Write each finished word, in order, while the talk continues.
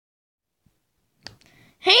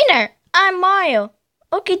Hey there, I'm Mario.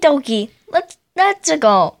 Okie dokie, let's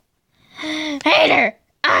go. Hey there,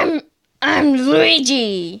 I'm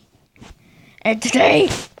Luigi. And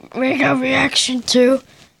today we got reaction to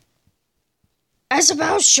As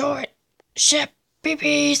About Short Ship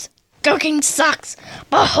BB's Cooking Sucks.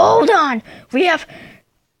 But hold on, we have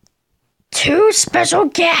two special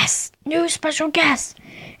guests. New special guests.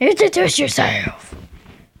 Introduce yourself.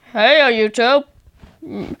 Hey YouTube.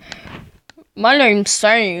 My name's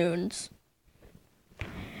Sans.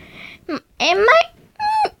 And my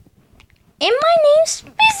name's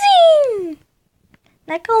Missing.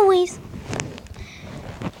 Like always.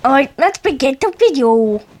 Alright, let's begin the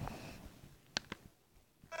video. Hey,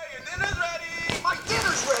 your dinner's ready! My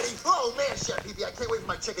dinner's ready! Oh man, Chef Pee-Pee, I can't wait for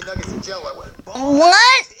my chicken nuggets and jello.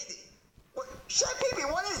 What? Chef Pee-Pee,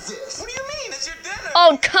 what is this? What do you mean? It's your dinner!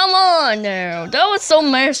 Oh, come on now. That was so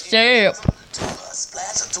messed up. Tuna,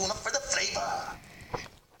 splash of tuna for the flavor.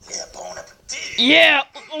 Yeah, bon appetit. Yeah,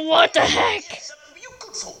 what the heck? Yeah, Chef Pee-Pee, you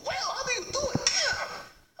cook so well. How do you do it? Yeah.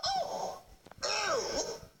 Oh. Ew.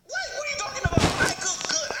 What are you talking about? I cook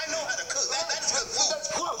good. I know how to cook. That's good food.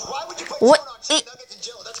 That's gross. Why would you put What? tuna on chicken nuggets and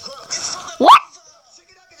jello? That's gross. It's so What?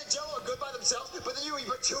 Chicken nuggets and jello are good by themselves, but then you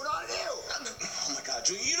put tuna on it. Ew. Oh my God,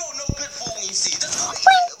 Drew, you don't know good food when you see it. That's why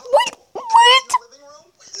What? living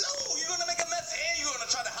room? No, you're gonna make a mess and you're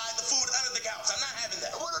gonna try to hide the food under the couch. I'm not having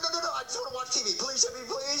that. Oh, no. I just wanna watch TV. Please, Chef,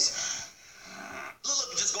 please.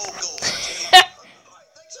 Look, just go. Thanks, Chef.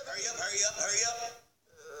 Hurry up.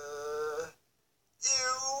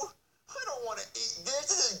 Ew. I don't wanna eat this.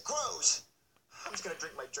 This is gross. I'm just gonna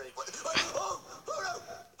drink my drink. What? Oh, no.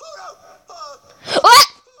 What?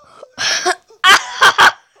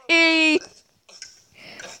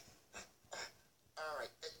 All right,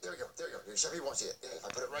 there we go. Here, Chevy wants it. If I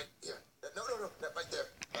put it right here. No, right there.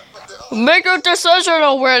 Right there. Make a decision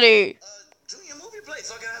already. Junior, move your plate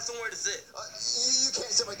so I can have somewhere to sit. You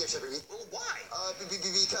can't sit right there, Chevy. Well, why?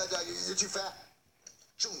 Because you're too fat.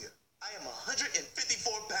 Junior, I am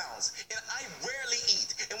 154 pounds, and I rarely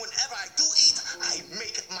eat. And whenever I do eat, I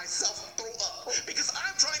make myself throw up. Because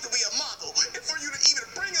I'm trying to be a model, and for you to even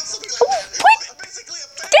bring up something like that, What? basically a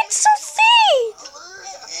family. That's so sweet.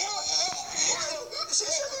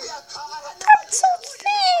 That's so sweet.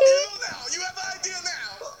 You have an idea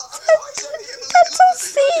now. That's so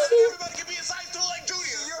sweet. Everybody can be a size 2 like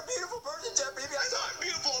Junior. You're a beautiful person, Jeff, baby. I know I'm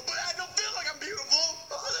beautiful, but I don't feel like I'm beautiful.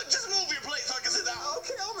 Just move your plate so I can sit down.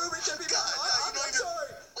 Okay, I'll move it, Jeff. I'm sorry.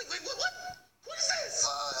 Wait, what? What is this?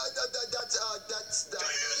 That's. You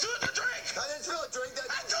spilled the drink. I didn't spill a drink.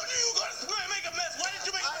 I told you were gonna spill and make a mess. Why did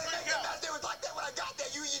you make a mess? It was like that when I got there.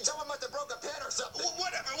 Someone must have broke a pen or something.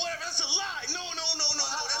 Whatever. That's a lie. No.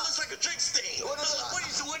 That looks like a drink stain. What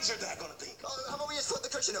is your dad gonna think? How about we just flip the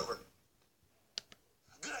cushion over?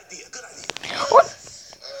 Good idea. What?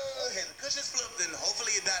 Okay, the cushion's flipped, and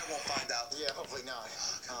hopefully your dad won't find out. Yeah, hopefully not.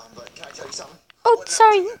 But can I tell you something? Oh,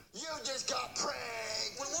 sorry. You just got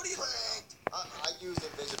pranked. What are you pranked? I use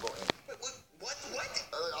invisible ink. What?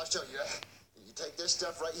 I'll show you. You take this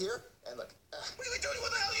stuff right here, and look. What are you doing?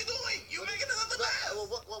 What the hell are you doing? You're making it up the mess.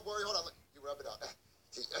 Well, worry. Hold on. Look, you rub it on.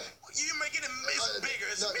 See, you're making it bigger.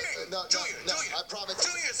 It's bigger. No, Junior. I promise.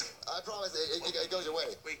 I promise it goes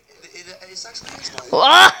away. Wait, it's actually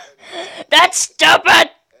What? That's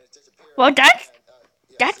stupid. Well,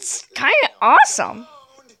 that's kind of awesome.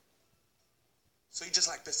 So you just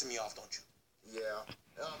like pissing me off, don't you? Yeah.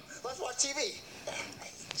 Let's watch TV.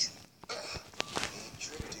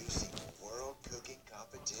 Introducing World Cooking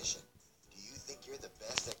Competition. Do you think you're the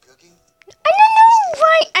best at cooking? I don't know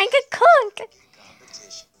why I could cook.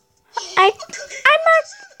 I'm a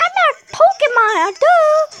Pokemon,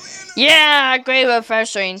 duh. Yeah, great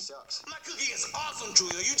refreshing. My cooking is awesome,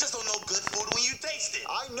 Julio. You just don't know good food when you taste it.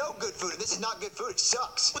 I know good food, and this is not good food. It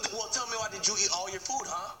sucks. Well, tell me, why did you eat all your food,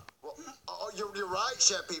 huh? Well, you're right,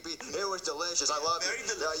 Chef Pee-Pee. It was delicious. I love it. Very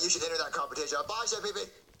delicious. You should enter that competition. Bye, Chef Pee-Pee.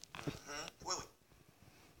 Wait.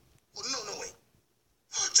 No, wait.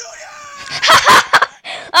 Julia!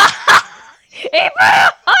 He put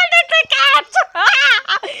a heart in the cat.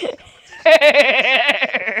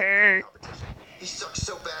 He sucks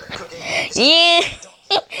so bad at cooking. Yeah.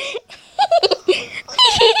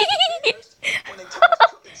 When they tell us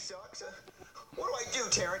cooking sucks, what do I do,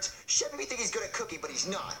 Terrence? Chef Pee-Pee thinks he's good at cooking, but he's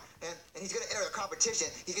not. And he's going to enter the competition.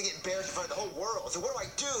 He's going to get embarrassed in front of the whole world. So what do I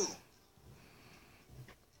do?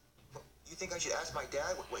 You think I should ask my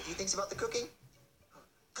dad what he thinks about the cooking?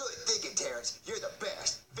 Good thinking, Terrence. You're the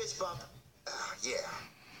best. Fist bump. Yeah.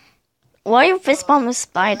 Why you fist bump a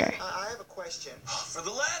spider? I have a question. For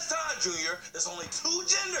the last time, Junior, there's only two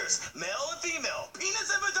genders, male and female. Penis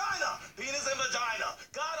and vagina.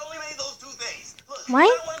 God only made those two things. Look, Why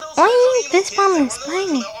this mom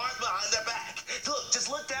explaining? Look, just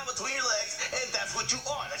look down between your legs, and that's what you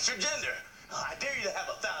are. That's your gender. I dare you to have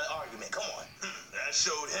a valid argument. Come on. That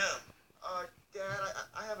showed him. Dad,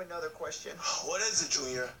 I have another question. What is it,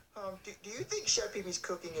 Junior? Do you think Chef Pee-Pee's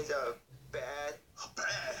cooking is bad?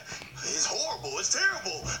 Bad? It's horrible. It's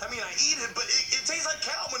terrible. I mean, I eat it, but it tastes like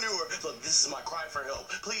cow manure. Look, this is my cry for help.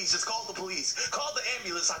 Please, just call the police. Call the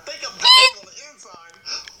ambulance. I think I'm dying on the inside.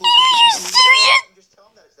 Are you serious? Just tell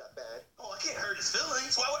him that it's that bad. Oh, I can't hurt his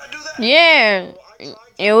feelings. Why would I do that? Yeah.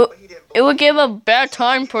 It would give a bad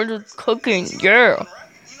time for the cooking. Yeah.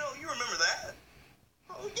 You remember that?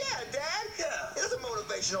 Oh, yeah, Dad. Yeah. It's a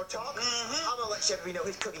motivational talk. I'm gonna let Chef Pee know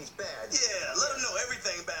his cooking's bad. Yeah, let him know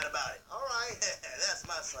everything bad about it. All right. That's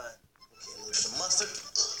my son. Okay, a little bit of mustard.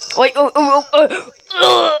 Wait,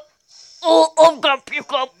 I'm gonna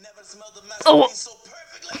pick up. Never smelled a masterpiece so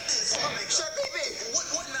perfect like this. Chef Pee-Pee.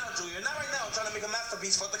 What now, Junior? Not right now. I'm trying to make a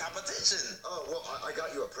masterpiece for the competition. Oh, well, I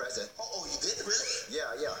got you a present. Oh, you did? Really?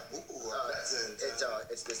 Yeah. Ooh, a present.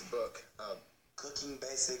 It's this book. Cooking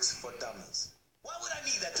Basics for Dummies. Why would I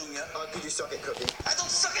need that, Junior? Could you suck at cooking? I don't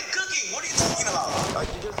suck at cooking. What are you talking about?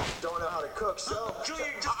 You just don't know how to cook, so...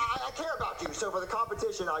 Junior, I care about you, so for the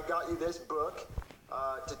competition, I got you this book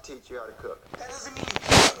to teach you how to cook. That doesn't mean you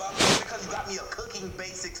care about me because you got me a Cooking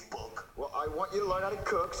Basics book. Well, I want you to learn how to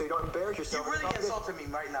cook so you don't embarrass yourself. You're really insulting me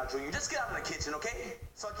right now, Junior. Just get out of the kitchen, okay?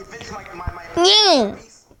 So I can finish my Yeah.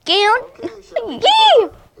 piece. Okay, Chef. Yeah.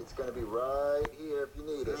 It's gonna be right here if you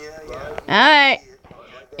need it. Yeah. Alright.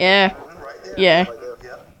 Yeah. Right there. Yeah. Right there.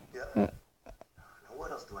 Yeah. Now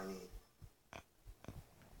what else do I need?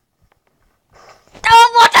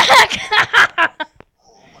 Oh, what the heck?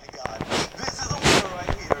 Oh my God. This is a winner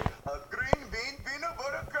right here. A green bean peanut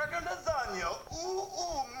butter cracker lasagna.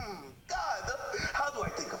 God. How do I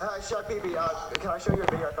think of it? Chef Pee-Pee, can I show you a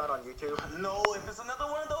video I found on YouTube? No, if it's another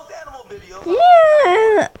one of those animal videos.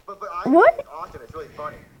 Yeah. But I What? think it's awesome. It's really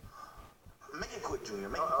funny. Make it quick, Junior.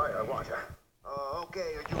 Make it All right, I watch it.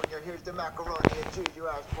 Okay, Junior, here's the macaroni and cheese you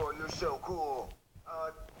asked for. You're so cool.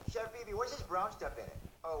 Chef Pee-Pee, what's this brown stuff in it?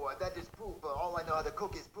 Oh, that is poop. All I know how to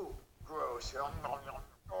cook is poop. Gross.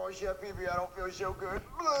 Oh, Chef Pee-Pee, I don't feel so good.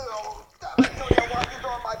 Stop it, Junior. Why are you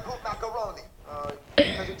throwing my poop macaroni?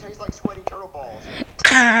 Because it tastes like sweaty turtle balls.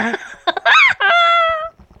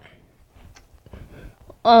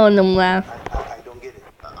 Oh, no laugh. I don't get it.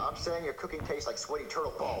 I'm saying your cooking tastes like sweaty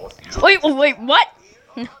turtle balls. Wait, what?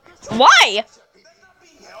 Why? That's not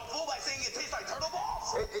being helpful by saying it tastes like turtle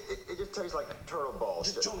balls. It just tastes like turtle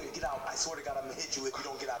balls. Junior, get out. I swear to God, I'm going to hit you if you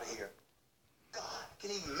don't get out of here. God, I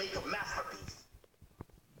can't even make a masterpiece.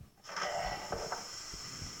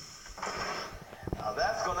 Now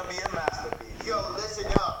that's going to be a masterpiece. Yo,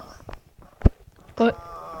 listen up.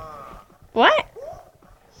 What?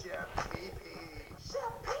 Chef Pee-Pee.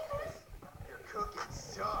 Chef Pee-Pee? Your cooking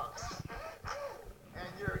sucks. And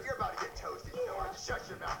you're about to get toasted. You know what? Shut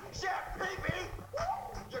your mouth. Chef Pee-Pee!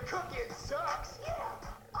 Your cooking sucks. Yeah.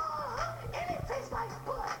 And it tastes like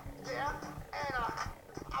butt. Yeah. And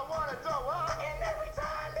I want to throw up. And every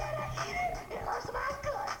time that I eat it, it hurts my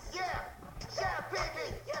guts. Yeah. Chef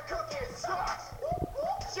Pee-Pee, your cooking sucks.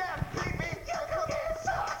 Chef Pee-Pee, your cooking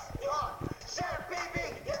sucks. Chef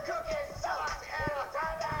Pee-Pee, your cooking sucks. And every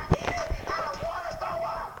time that I eat it, I don't want to throw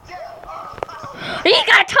up. Yeah. He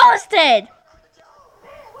got toasted.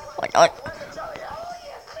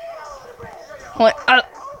 What?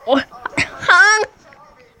 What? Huh?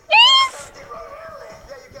 Please?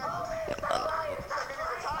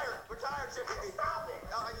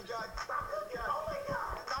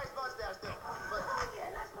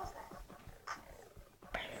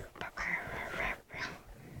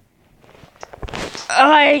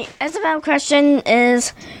 Alright, SML question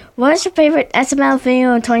is, what is your favorite SML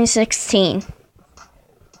video in 2016?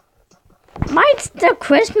 Mine's the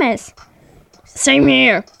Christmas. Same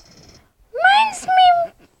here. Mine's the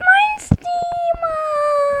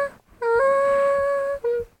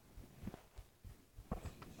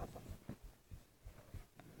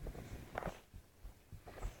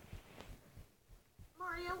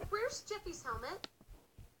Mario, where's Jeffy's helmet?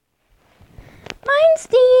 Mine's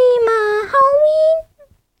the Halloween.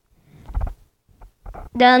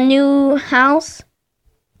 The new house.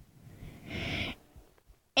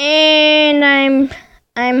 And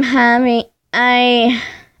I'm having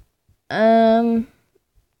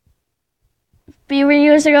few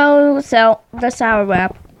years ago so the sour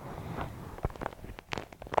wrap.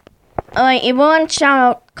 Alright, if you want shout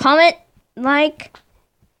out, comment, like,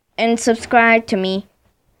 and subscribe to me.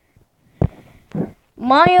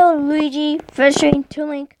 Mario, Luigi, Fishing,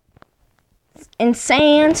 Tooling, and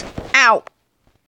Sans out.